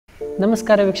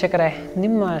ನಮಸ್ಕಾರ ವೀಕ್ಷಕರೇ,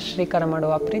 ನಿಮ್ಮ ಶ್ರೀಕಾರ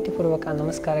ಮಾಡುವ ಪ್ರೀತಿಪೂರ್ವಕ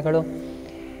ನಮಸ್ಕಾರಗಳು.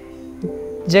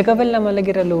 ಜಗವೆಲ್ಲ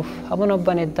ಮಲಗಿರಲು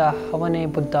ಅವನೊಬ್ಬನಿದ್ದ, ಅವನೇ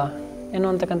ಬುದ್ಧ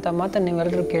ಎನ್ನುವಂತಕ್ಕಂಥ ಮಾತನ್ನು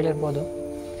ನೀವೆಲ್ಲರೂ ಕೇಳಿರ್ಬೋದು.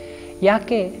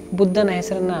 ಯಾಕೆ ಬುದ್ಧನ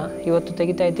ಹೆಸರನ್ನು ಇವತ್ತು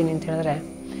ತೆಗಿತಾ ಇದ್ದೀನಿ ಅಂತ ಹೇಳಿದ್ರೆ,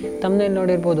 ತಮ್ಮನೇಲಿ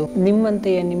ನೋಡಿರ್ಬೋದು,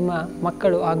 ನಿಮ್ಮಂತೆಯೇ ನಿಮ್ಮ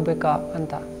ಮಕ್ಕಳು ಆಗಬೇಕಾ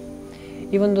ಅಂತ.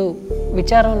 ಈ ಒಂದು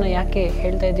ವಿಚಾರವನ್ನು ಯಾಕೆ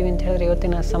ಹೇಳ್ತಾ ಇದ್ದೀವಿ ಅಂತ ಹೇಳಿದ್ರೆ,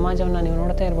 ಇವತ್ತಿನ ಸಮಾಜವನ್ನು ನೀವು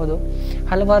ನೋಡ್ತಾ ಇರ್ಬೋದು.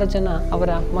 ಹಲವಾರು ಜನ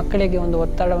ಅವರ ಮಕ್ಕಳಿಗೆ ಒಂದು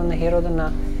ಒತ್ತಡವನ್ನು ಹೇರೋದನ್ನು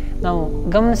ನಾವು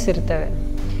ಗಮನಿಸಿರ್ತೇವೆ.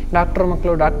 ಡಾಕ್ಟ್ರ್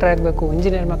ಮಕ್ಕಳು ಡಾಕ್ಟರ್ ಆಗಬೇಕು,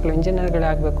 ಇಂಜಿನಿಯರ್ ಮಕ್ಕಳು ಇಂಜಿನಿಯರ್ಗಳೇ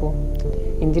ಆಗಬೇಕು.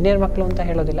 ಇಂಜಿನಿಯರ್ ಮಕ್ಕಳು ಅಂತ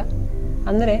ಹೇಳೋದಿಲ್ಲ,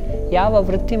 ಅಂದರೆ ಯಾವ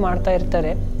ವೃತ್ತಿ ಮಾಡ್ತಾ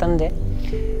ಇರ್ತಾರೆ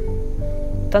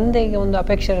ತಂದೆಗೆ ಒಂದು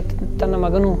ಅಪೇಕ್ಷೆ ಇರುತ್ತೆ, ತನ್ನ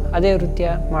ಮಗನು ಅದೇ ವೃತ್ತಿಯ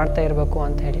ಮಾಡ್ತಾ ಇರಬೇಕು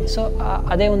ಅಂತ ಹೇಳಿ. ಸೊ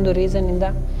ಅದೇ ಒಂದು ರೀಸನ್ನಿಂದ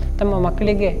ತಮ್ಮ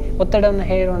ಮಕ್ಕಳಿಗೆ ಒತ್ತಡವನ್ನು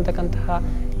ಹೇರಿರುವಂತಕ್ಕಂತಹ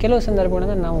ಕೆಲವು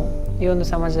ಸಂದರ್ಭಗಳನ್ನು ನಾವು ಈ ಒಂದು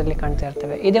ಸಮಾಜದಲ್ಲಿ ಕಾಣ್ತಾ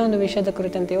ಇರ್ತೇವೆ. ಇದೇ ಒಂದು ವಿಷಯದ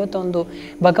ಕುರಿತಂತೆ ಇವತ್ತು ಒಂದು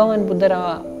ಭಗವಾನ್ ಬುದ್ಧರ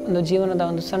ಒಂದು ಜೀವನದ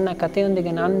ಒಂದು ಸಣ್ಣ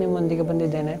ಕಥೆಯೊಂದಿಗೆ ನಾನು ನಿಮ್ಮೊಂದಿಗೆ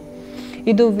ಬಂದಿದ್ದೇನೆ.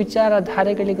 ಇದು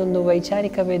ವಿಚಾರಧಾರೆಗಳಿಗೊಂದು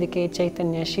ವೈಚಾರಿಕ ವೇದಿಕೆ,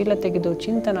 ಚೈತನ್ಯ ಶೀಲತೆಗಿದು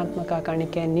ಚಿಂತನಾತ್ಮಕ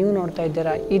ಕಾಣಿಕೆ. ನೀವು ನೋಡ್ತಾ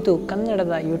ಇದ್ದೀರಾ, ಇದು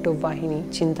ಕನ್ನಡದ ಯೂಟ್ಯೂಬ್ ವಾಹಿನಿ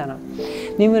ಚಿಂತನ.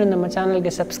 ನೀವು ನಮ್ಮ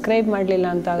ಚಾನಲ್ಗೆ ಸಬ್ಸ್ಕ್ರೈಬ್ ಮಾಡಲಿಲ್ಲ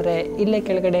ಅಂತಾದರೆ ಇಲ್ಲೇ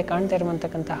ಕೆಳಗಡೆ ಕಾಣ್ತಾ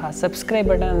ಇರುವಂತಕ್ಕಂತಹ ಸಬ್ಸ್ಕ್ರೈಬ್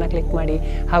ಬಟನನ್ನು ಕ್ಲಿಕ್ ಮಾಡಿ,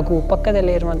 ಹಾಗೂ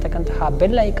ಪಕ್ಕದಲ್ಲೇ ಇರುವಂತಕ್ಕಂತಹ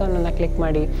ಬೆಲ್ ಐಕಾನನ್ನು ಕ್ಲಿಕ್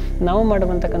ಮಾಡಿ ನಾವು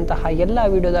ಮಾಡುವಂತಕ್ಕಂತಹ ಎಲ್ಲ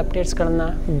ವಿಡಿಯೋದ ಅಪ್ಡೇಟ್ಸ್ಗಳನ್ನು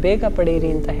ಬೇಗ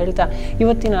ಪಡೆಯಿರಿ ಅಂತ ಹೇಳ್ತಾ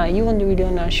ಇವತ್ತಿನ ಈ ಒಂದು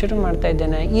ವಿಡಿಯೋನ ಶುರು ಮಾಡ್ತಾ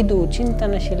ಇದ್ದೇನೆ. ಇದು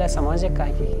ಚಿಂತನಶೀಲ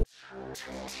ಸಮಾಜಕ್ಕಾಗಿ.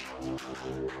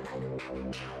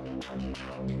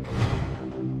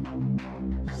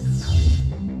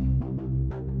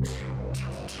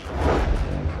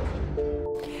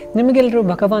 ನಿಮಗೆಲ್ಲರೂ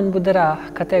ಭಗವಾನ್ ಬುದ್ಧರ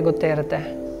ಕಥೆ ಗೊತ್ತೇ ಇರುತ್ತೆ.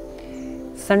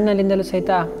 ಸಣ್ಣಲಿಂದಲೂ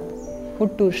ಸಹಿತ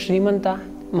ಹುಟ್ಟು ಶ್ರೀಮಂತ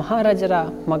ಮಹಾರಾಜರ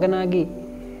ಮಗನಾಗಿ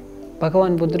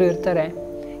ಭಗವಾನ್ ಬುದ್ಧರು ಇರ್ತಾರೆ.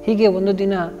 ಹೀಗೆ ಒಂದು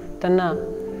ದಿನ ತನ್ನ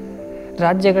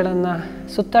ರಾಜ್ಯಗಳನ್ನು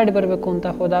ಸುತ್ತಾಡಿ ಬರಬೇಕು ಅಂತ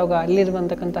ಹೋದಾಗ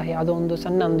ಅಲ್ಲಿರುವಂತಕ್ಕಂತಹ ಯಾವುದೋ ಒಂದು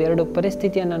ಸಣ್ಣ ಎರಡು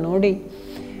ಪರಿಸ್ಥಿತಿಯನ್ನು ನೋಡಿ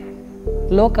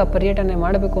ಲೋಕ ಪರ್ಯಟನೆ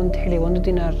ಮಾಡಬೇಕು ಅಂತ ಹೇಳಿ ಒಂದು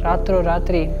ದಿನ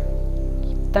ರಾತ್ರೋರಾತ್ರಿ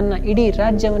ತನ್ನ ಇಡೀ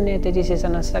ರಾಜ್ಯವನ್ನೇ ತ್ಯಜಿಸಿ,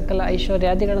 ತನ್ನ ಸಕಲ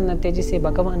ಐಶ್ವರ್ಯಾದಿಗಳನ್ನು ತ್ಯಜಿಸಿ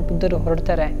ಭಗವಾನ್ ಬುದ್ಧರು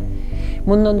ಹೊರಡ್ತಾರೆ.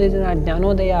 ಮುಂದೊಂದು ದಿನ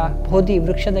ಜ್ಞಾನೋದಯ, ಬೋಧಿ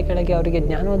ವೃಕ್ಷದ ಕೆಳಗೆ ಅವರಿಗೆ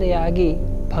ಜ್ಞಾನೋದಯ ಆಗಿ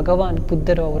ಭಗವಾನ್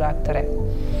ಬುದ್ಧರು ಅವರಾಗ್ತಾರೆ.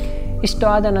 ಇಷ್ಟು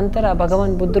ಆದ ನಂತರ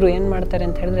ಭಗವಾನ್ ಬುದ್ಧರು ಏನು ಮಾಡ್ತಾರೆ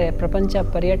ಅಂತ ಹೇಳಿದ್ರೆ, ಪ್ರಪಂಚ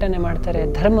ಪರ್ಯಟನೆ ಮಾಡ್ತಾರೆ,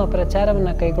 ಧರ್ಮ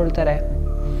ಪ್ರಚಾರವನ್ನು ಕೈಗೊಳ್ತಾರೆ.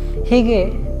 ಹೀಗೆ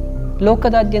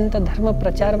ಲೋಕದಾದ್ಯಂತ ಧರ್ಮ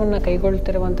ಪ್ರಚಾರವನ್ನು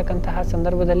ಕೈಗೊಳ್ತಿರುವಂತಕ್ಕಂತಹ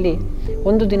ಸಂದರ್ಭದಲ್ಲಿ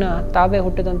ಒಂದು ದಿನ ತಾವೇ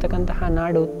ಹುಟ್ಟಿದಂತಕ್ಕಂತಹ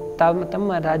ನಾಡು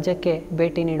ತಮ್ಮ ರಾಜ್ಯಕ್ಕೆ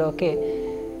ಭೇಟಿ ನೀಡೋಕೆ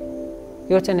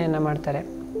ಯೋಚನೆಯನ್ನು ಮಾಡ್ತಾರೆ.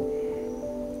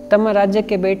 ತಮ್ಮ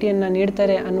ರಾಜ್ಯಕ್ಕೆ ಭೇಟಿಯನ್ನು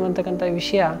ನೀಡ್ತಾರೆ ಅನ್ನುವಂತಕ್ಕಂಥ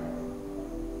ವಿಷಯ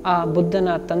ಆ ಬುದ್ಧನ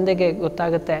ತಂದೆಗೆ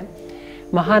ಗೊತ್ತಾಗುತ್ತೆ.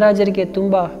 ಮಹಾರಾಜರಿಗೆ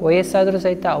ತುಂಬ ವಯಸ್ಸಾದರೂ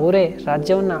ಸಹಿತ ಅವರೇ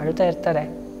ರಾಜ್ಯವನ್ನು ಆಳ್ತಾ ಇರ್ತಾರೆ.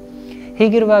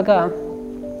 ಹೀಗಿರುವಾಗ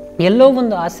ಎಲ್ಲೋ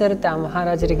ಒಂದು ಆಸೆ ಇರುತ್ತೆ ಆ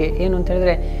ಮಹಾರಾಜರಿಗೆ, ಏನು ಅಂತ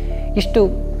ಹೇಳಿದ್ರೆ, ಇಷ್ಟು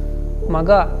ಮಗ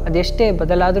ಅದೆಷ್ಟೇ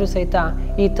ಬದಲಾದರೂ ಸಹಿತ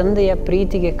ಈ ತಂದೆಯ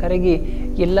ಪ್ರೀತಿಗೆ ಕರಗಿ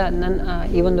ಎಲ್ಲ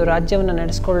ಈ ಒಂದು ರಾಜ್ಯವನ್ನು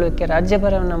ನಡೆಸ್ಕೊಳ್ಳೋಕ್ಕೆ,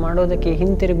 ರಾಜ್ಯಭಾರವನ್ನು ಮಾಡೋದಕ್ಕೆ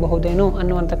ಹಿಂತಿರುಗಬಹುದೇನೋ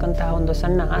ಅನ್ನುವಂತಕ್ಕಂತಹ ಒಂದು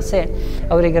ಸಣ್ಣ ಆಸೆ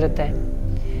ಅವರಿಗಿರುತ್ತೆ.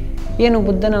 ಏನು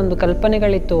ಬುದ್ಧನ ಒಂದು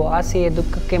ಕಲ್ಪನೆಗಳಿತ್ತು, ಆಸೆಯೇ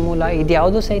ದುಃಖಕ್ಕೆ ಮೂಲ,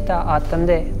 ಇದ್ಯಾವುದೂ ಸಹಿತ ಆ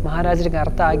ತಂದೆ ಮಹಾರಾಜರಿಗೆ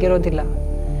ಅರ್ಥ ಆಗಿರೋದಿಲ್ಲ.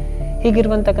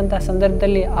 ಹೀಗಿರುವಂತಕ್ಕಂತಹ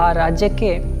ಸಂದರ್ಭದಲ್ಲಿ ಆ ರಾಜ್ಯಕ್ಕೆ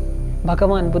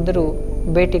ಭಗವಾನ್ ಬುದ್ಧರು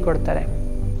ಭೇಟಿ ಕೊಡ್ತಾರೆ.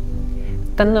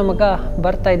 ತನ್ನ ಮಗ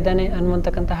ಬರ್ತಾ ಇದ್ದಾನೆ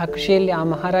ಅನ್ನುವಂತಕ್ಕಂತಹ ಖುಷಿಯಲ್ಲಿ ಆ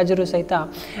ಮಹಾರಾಜರು ಸಹಿತ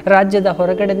ರಾಜ್ಯದ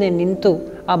ಹೊರಗಡೆನೆ ನಿಂತು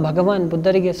ಆ ಭಗವಾನ್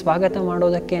ಬುದ್ಧರಿಗೆ ಸ್ವಾಗತ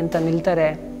ಮಾಡೋದಕ್ಕೆ ಅಂತ ನಿಲ್ತಾರೆ.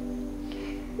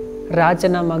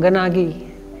 ರಾಜನ ಮಗನಾಗಿ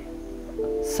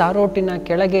ಸಾರೋಟಿನ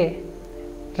ಕೆಳಗೆ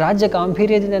ರಾಜ್ಯ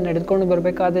ಗಾಂಭೀರ್ಯದಿಂದ ನಡೆದುಕೊಂಡು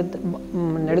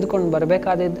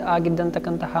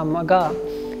ಬರಬೇಕಾಗಿದ್ದಂತಕ್ಕಂತಹ ಮಗ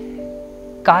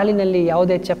ಕಾಲಿನಲ್ಲಿ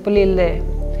ಯಾವುದೇ ಚಪ್ಪಲಿ ಇಲ್ಲದೆ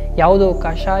ಯಾವುದೋ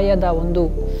ಕಷಾಯದ ಒಂದು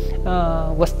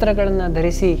ವಸ್ತ್ರಗಳನ್ನು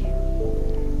ಧರಿಸಿ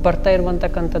ಬರ್ತಾ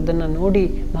ಇರುವಂತಕ್ಕಂಥದ್ದನ್ನು ನೋಡಿ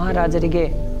ಮಹಾರಾಜರಿಗೆ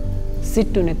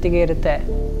ಸಿಟ್ಟು ನೆತ್ತಿಗೆ ಇರುತ್ತೆ.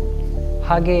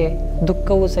 ಹಾಗೆಯೇ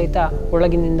ದುಃಖವೂ ಸಹಿತ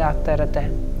ಒಳಗಿನಿಂದ ಆಗ್ತಾ ಇರುತ್ತೆ.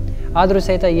 ಆದರೂ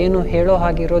ಸಹಿತ ಏನು ಹೇಳೋ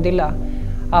ಹಾಗೆ ಇರೋದಿಲ್ಲ.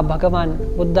 ಆ ಭಗವಾನ್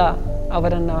ಬುದ್ಧ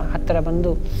ಅವರನ್ನು ಹತ್ತಿರ ಬಂದ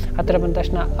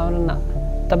ತಕ್ಷಣ ಅವನನ್ನು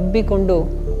ತಬ್ಬಿಕೊಂಡು,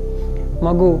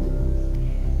 ಮಗು,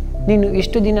 ನೀನು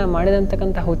ಇಷ್ಟು ದಿನ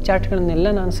ಮಾಡಿದಂತಕ್ಕಂಥ ಹುಚ್ಚಾಟಗಳನ್ನೆಲ್ಲ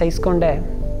ನಾನು ಸಹಿಸ್ಕೊಂಡೆ.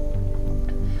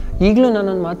 ಈಗಲೂ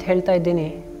ನಾನೊಂದು ಮಾತು ಹೇಳ್ತಾ ಇದ್ದೀನಿ,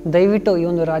 ದಯವಿಟ್ಟು ಈ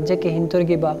ಒಂದು ರಾಜ್ಯಕ್ಕೆ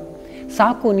ಹಿಂತಿರುಗಿ ಬಾ.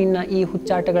 ಸಾಕು ನಿನ್ನ ಈ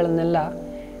ಹುಚ್ಚಾಟಗಳನ್ನೆಲ್ಲ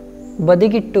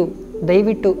ಬದಿಗಿಟ್ಟು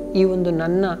ದಯವಿಟ್ಟು ಈ ಒಂದು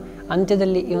ನನ್ನ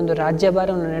ಅಂತ್ಯದಲ್ಲಿ ಈ ಒಂದು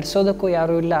ರಾಜ್ಯಭಾರವನ್ನು ನಡೆಸೋದಕ್ಕೂ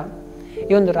ಯಾರೂ ಇಲ್ಲ,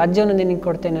 ಈ ಒಂದು ರಾಜ್ಯವನ್ನು ನಿನಗೆ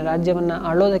ಕೊಡ್ತೇನೆ, ರಾಜ್ಯವನ್ನು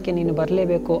ಆಳೋದಕ್ಕೆ ನೀನು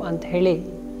ಬರಲೇಬೇಕು ಅಂತ ಹೇಳಿ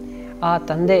ಆ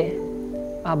ತಂದೆ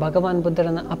ಆ ಭಗವಾನ್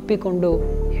ಬುದ್ಧರನ್ನು ಅಪ್ಪಿಕೊಂಡು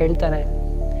ಹೇಳ್ತಾನೆ.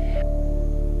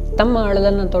 ತಮ್ಮ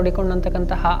ಆಳಲನ್ನು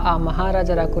ತೋಡಿಕೊಂಡಂತಕ್ಕಂತಹ ಆ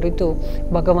ಮಹಾರಾಜರ ಕುರಿತು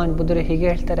ಭಗವಾನ್ ಬುದ್ಧರು ಹೀಗೆ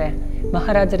ಹೇಳ್ತಾರೆ,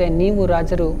 ಮಹಾರಾಜರೇ, ನೀವು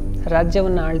ರಾಜರು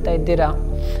ರಾಜ್ಯವನ್ನು ಆಳ್ತಾ ಇದ್ದೀರಾ,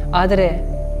 ಆದರೆ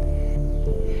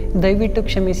ದಯವಿಟ್ಟು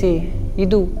ಕ್ಷಮಿಸಿ,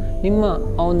 ಇದು ನಿಮ್ಮ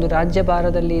ಆ ಒಂದು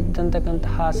ರಾಜ್ಯಭಾರದಲ್ಲಿ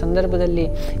ಇದ್ದಂತಕ್ಕಂತಹ ಸಂದರ್ಭದಲ್ಲಿ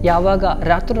ಯಾವಾಗ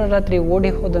ರಾತ್ರೋರಾತ್ರಿ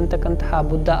ಓಡಿ ಹೋದಂತಕ್ಕಂತಹ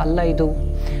ಬುದ್ಧ ಅಲ್ಲ ಇದು.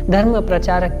 ಧರ್ಮ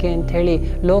ಪ್ರಚಾರಕ್ಕೆ ಅಂಥೇಳಿ,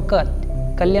 ಲೋಕ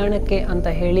ಕಲ್ಯಾಣಕ್ಕೆ ಅಂತ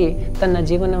ಹೇಳಿ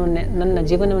ನನ್ನ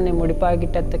ಜೀವನವನ್ನೇ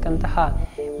ಮುಡಿಪಾಗಿಟ್ಟತಕ್ಕಂತಹ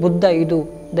ಬುದ್ಧ ಇದು.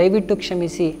 ದಯವಿಟ್ಟು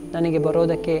ಕ್ಷಮಿಸಿ, ನನಗೆ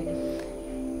ಬರೋದಕ್ಕೆ,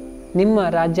 ನಿಮ್ಮ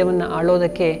ರಾಜ್ಯವನ್ನು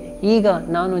ಆಳೋದಕ್ಕೆ ಈಗ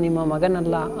ನಾನು ನಿಮ್ಮ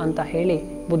ಮಗನಲ್ಲ ಅಂತ ಹೇಳಿ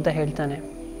ಬುದ್ಧ ಹೇಳ್ತಾನೆ.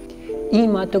 ಈ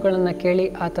ಮಾತುಗಳನ್ನು ಕೇಳಿ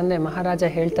ಆ ತಂದೆ ಮಹಾರಾಜ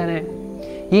ಹೇಳ್ತಾನೆ,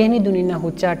 ಏನಿದು ನಿನ್ನ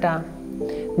ಹುಚ್ಚಾಟ?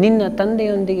 ನಿನ್ನ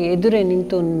ತಂದೆಯೊಂದಿಗೆ ಎದುರೇ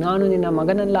ನಿಂತು ನಾನು ನಿನ್ನ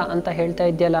ಮಗನಲ್ಲ ಅಂತ ಹೇಳ್ತಾ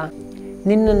ಇದ್ದೀಯಲ್ಲ,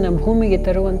 ನಿನ್ನನ್ನು ಭೂಮಿಗೆ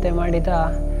ತರುವಂತೆ ಮಾಡಿದ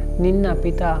ನಿನ್ನ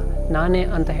ಪಿತ ನಾನೇ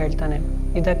ಅಂತ ಹೇಳ್ತಾನೆ.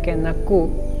 ಇದಕ್ಕೆ ನಕ್ಕು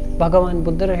ಭಗವಾನ್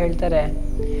ಬುದ್ಧರು ಹೇಳ್ತಾರೆ,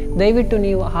 ದಯವಿಟ್ಟು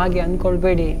ನೀವು ಹಾಗೆ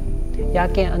ಅಂದ್ಕೊಳ್ಬೇಡಿ.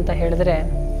 ಯಾಕೆ ಅಂತ ಹೇಳಿದ್ರೆ,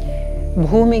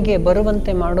 ಭೂಮಿಗೆ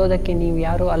ಬರುವಂತೆ ಮಾಡೋದಕ್ಕೆ ನೀವು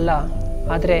ಯಾರೂ ಅಲ್ಲ,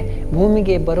 ಆದರೆ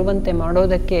ಭೂಮಿಗೆ ಬರುವಂತೆ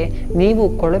ಮಾಡೋದಕ್ಕೆ ನೀವು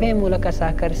ಕೊಳವೆ ಮೂಲಕ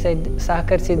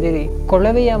ಸಹಕರಿಸಿದ್ದೀರಿ.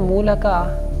 ಕೊಳವೆಯ ಮೂಲಕ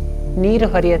ನೀರು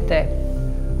ಹರಿಯುತ್ತೆ,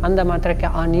 ಅಂದ ಮಾತ್ರಕ್ಕೆ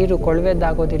ಆ ನೀರು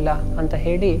ಕೊಳವೆದ್ದಾಗೋದಿಲ್ಲ ಅಂತ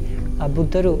ಹೇಳಿ ಆ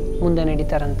ಬುದ್ಧರು ಮುಂದೆ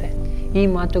ನಡೀತಾರಂತೆ. ಈ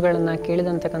ಮಾತುಗಳನ್ನು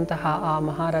ಕೇಳಿದಂತಕ್ಕಂತಹ ಆ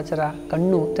ಮಹಾರಾಜರ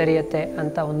ಕಣ್ಣು ತೆರೆಯುತ್ತೆ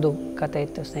ಅಂತ ಒಂದು ಕಥೆ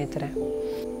ಇತ್ತು ಸ್ನೇಹಿತರೆ.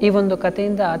 ಈ ಒಂದು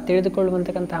ಕಥೆಯಿಂದ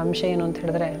ತಿಳಿದುಕೊಳ್ಳುವಂತಕ್ಕಂಥ ಅಂಶ ಏನು ಅಂತ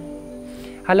ಹೇಳಿದ್ರೆ,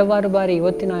 ಹಲವಾರು ಬಾರಿ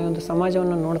ಇವತ್ತಿನ ಒಂದು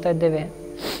ಸಮಾಜವನ್ನು ನೋಡ್ತಾ ಇದ್ದೇವೆ.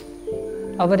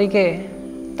 ಅವರಿಗೆ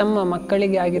ತಮ್ಮ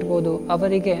ಮಕ್ಕಳಿಗೆ ಆಗಿರ್ಬೋದು,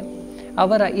 ಅವರಿಗೆ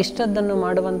ಅವರ ಇಷ್ಟದ್ದನ್ನು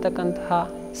ಮಾಡುವಂತಕ್ಕಂತಹ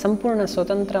ಸಂಪೂರ್ಣ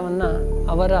ಸ್ವತಂತ್ರವನ್ನು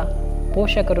ಅವರ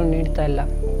ಪೋಷಕರು ನೀಡ್ತಾ ಇಲ್ಲ.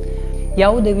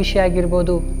 ಯಾವುದೇ ವಿಷಯ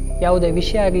ಆಗಿರ್ಬೋದು, ಯಾವುದೇ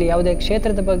ವಿಷಯ ಆಗಲಿ, ಯಾವುದೇ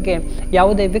ಕ್ಷೇತ್ರದ ಬಗ್ಗೆ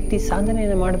ಯಾವುದೇ ವ್ಯಕ್ತಿ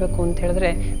ಸಾಧನೆಯನ್ನು ಮಾಡಬೇಕು ಅಂತ ಹೇಳಿದ್ರೆ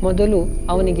ಮೊದಲು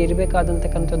ಅವನಿಗೆ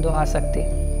ಇರಬೇಕಾದಂತಕ್ಕಂಥದ್ದು ಆಸಕ್ತಿ.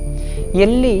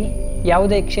 ಎಲ್ಲಿ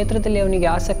ಯಾವುದೇ ಕ್ಷೇತ್ರದಲ್ಲಿ ಅವನಿಗೆ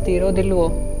ಆಸಕ್ತಿ ಇರೋದಿಲ್ವೋ,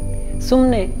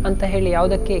 ಸುಮ್ಮನೆ ಅಂತ ಹೇಳಿ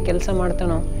ಯಾವುದಕ್ಕೆ ಕೆಲಸ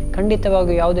ಮಾಡ್ತಾನೋ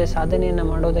ಖಂಡಿತವಾಗಿಯೂ ಯಾವುದೇ ಸಾಧನೆಯನ್ನು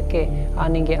ಮಾಡೋದಕ್ಕೆ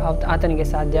ಆತನಿಗೆ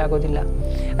ಸಾಧ್ಯ ಆಗೋದಿಲ್ಲ.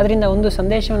 ಅದರಿಂದ ಒಂದು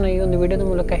ಸಂದೇಶವನ್ನು ಈ ಒಂದು ವಿಡಿಯೋದ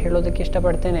ಮೂಲಕ ಹೇಳೋದಕ್ಕೆ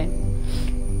ಇಷ್ಟಪಡ್ತೇನೆ.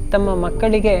 ತಮ್ಮ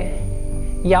ಮಕ್ಕಳಿಗೆ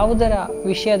ಯಾವುದರ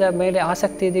ವಿಷಯದ ಮೇಲೆ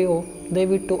ಆಸಕ್ತಿ ಇದೆಯೋ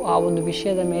ದಯವಿಟ್ಟು ಆ ಒಂದು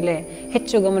ವಿಷಯದ ಮೇಲೆ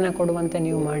ಹೆಚ್ಚು ಗಮನ ಕೊಡುವಂತೆ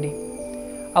ನೀವು ಮಾಡಿ.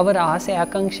 ಅವರ ಆಸೆ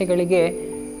ಆಕಾಂಕ್ಷೆಗಳಿಗೆ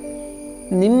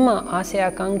ನಿಮ್ಮ ಆಸೆ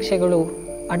ಆಕಾಂಕ್ಷೆಗಳು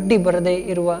ಅಡ್ಡಿ ಬರದೇ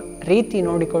ಇರುವ ರೀತಿ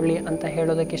ನೋಡಿಕೊಳ್ಳಿ ಅಂತ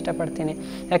ಹೇಳೋದಕ್ಕೆ ಇಷ್ಟಪಡ್ತೀನಿ.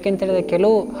 ಯಾಕೆಂತೇಳಿದ್ರೆ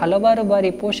ಹಲವಾರು ಬಾರಿ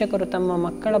ಪೋಷಕರು ತಮ್ಮ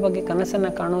ಮಕ್ಕಳ ಬಗ್ಗೆ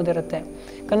ಕನಸನ್ನು ಕಾಣೋದಿರುತ್ತೆ.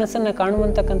 ಕನಸನ್ನು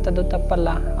ಕಾಣುವಂತಕ್ಕಂಥದ್ದು ತಪ್ಪಲ್ಲ,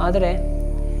 ಆದರೆ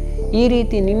ಈ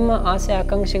ರೀತಿ ನಿಮ್ಮ ಆಸೆ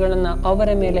ಆಕಾಂಕ್ಷೆಗಳನ್ನು ಅವರ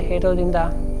ಮೇಲೆ ಹೇರೋದ್ರಿಂದ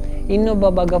ಇನ್ನೊಬ್ಬ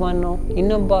ಭಗವಾನೋ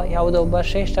ಇನ್ನೊಬ್ಬ ಯಾವುದೋ ಒಬ್ಬ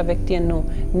ಶ್ರೇಷ್ಠ ವ್ಯಕ್ತಿಯನ್ನು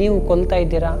ನೀವು ಕೊಲ್ತಾ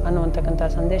ಇದ್ದೀರಾ ಅನ್ನುವಂತಕ್ಕಂಥ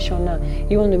ಸಂದೇಶವನ್ನು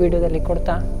ಈ ಒಂದು ವಿಡಿಯೋದಲ್ಲಿ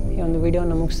ಕೊಡ್ತಾ ಈ ಒಂದು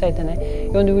ವಿಡಿಯೋನ ಮುಗಿಸ್ತಾ ಇದ್ದೇನೆ.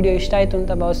 ಈ ಒಂದು ವಿಡಿಯೋ ಇಷ್ಟ ಆಯಿತು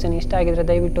ಅಂತ ಭಾವಿಸ್ತೀನಿ. ಇಷ್ಟ ಆಗಿದ್ರೆ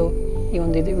ದಯವಿಟ್ಟು ಈ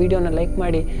ಒಂದು ವಿಡಿಯೋನ ಲೈಕ್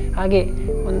ಮಾಡಿ, ಹಾಗೆ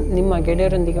ನಿಮ್ಮ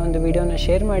ಗೆಳೆಯರೊಂದಿಗೆ ಒಂದು ವಿಡಿಯೋನ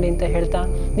ಶೇರ್ ಮಾಡಿ ಅಂತ ಹೇಳ್ತಾ,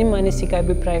 ನಿಮ್ಮ ಅನಿಸಿಕೆ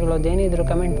ಅಭಿಪ್ರಾಯಗಳು ಅದೇನಿದ್ರು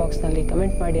ಕಮೆಂಟ್ ಬಾಕ್ಸ್ನಲ್ಲಿ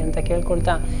ಕಮೆಂಟ್ ಮಾಡಿ ಅಂತ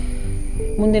ಕೇಳ್ಕೊಳ್ತಾ,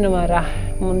 ಮುಂದಿನ ವಾರ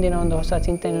ಮುಂದಿನ ಒಂದು ಹೊಸ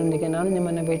ಚಿಂತನೆಯೊಂದಿಗೆ ನಾನು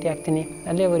ನಿಮ್ಮನ್ನು ಭೇಟಿ ಆಗ್ತೀನಿ.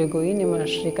 ಅಲ್ಲಿಯವರೆಗೂ ಈ ನಿಮ್ಮ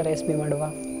ಶ್ರೀಕರ SB ಮಾಡುವ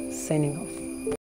ಸೈನಿಂಗ್ ಆಫ್.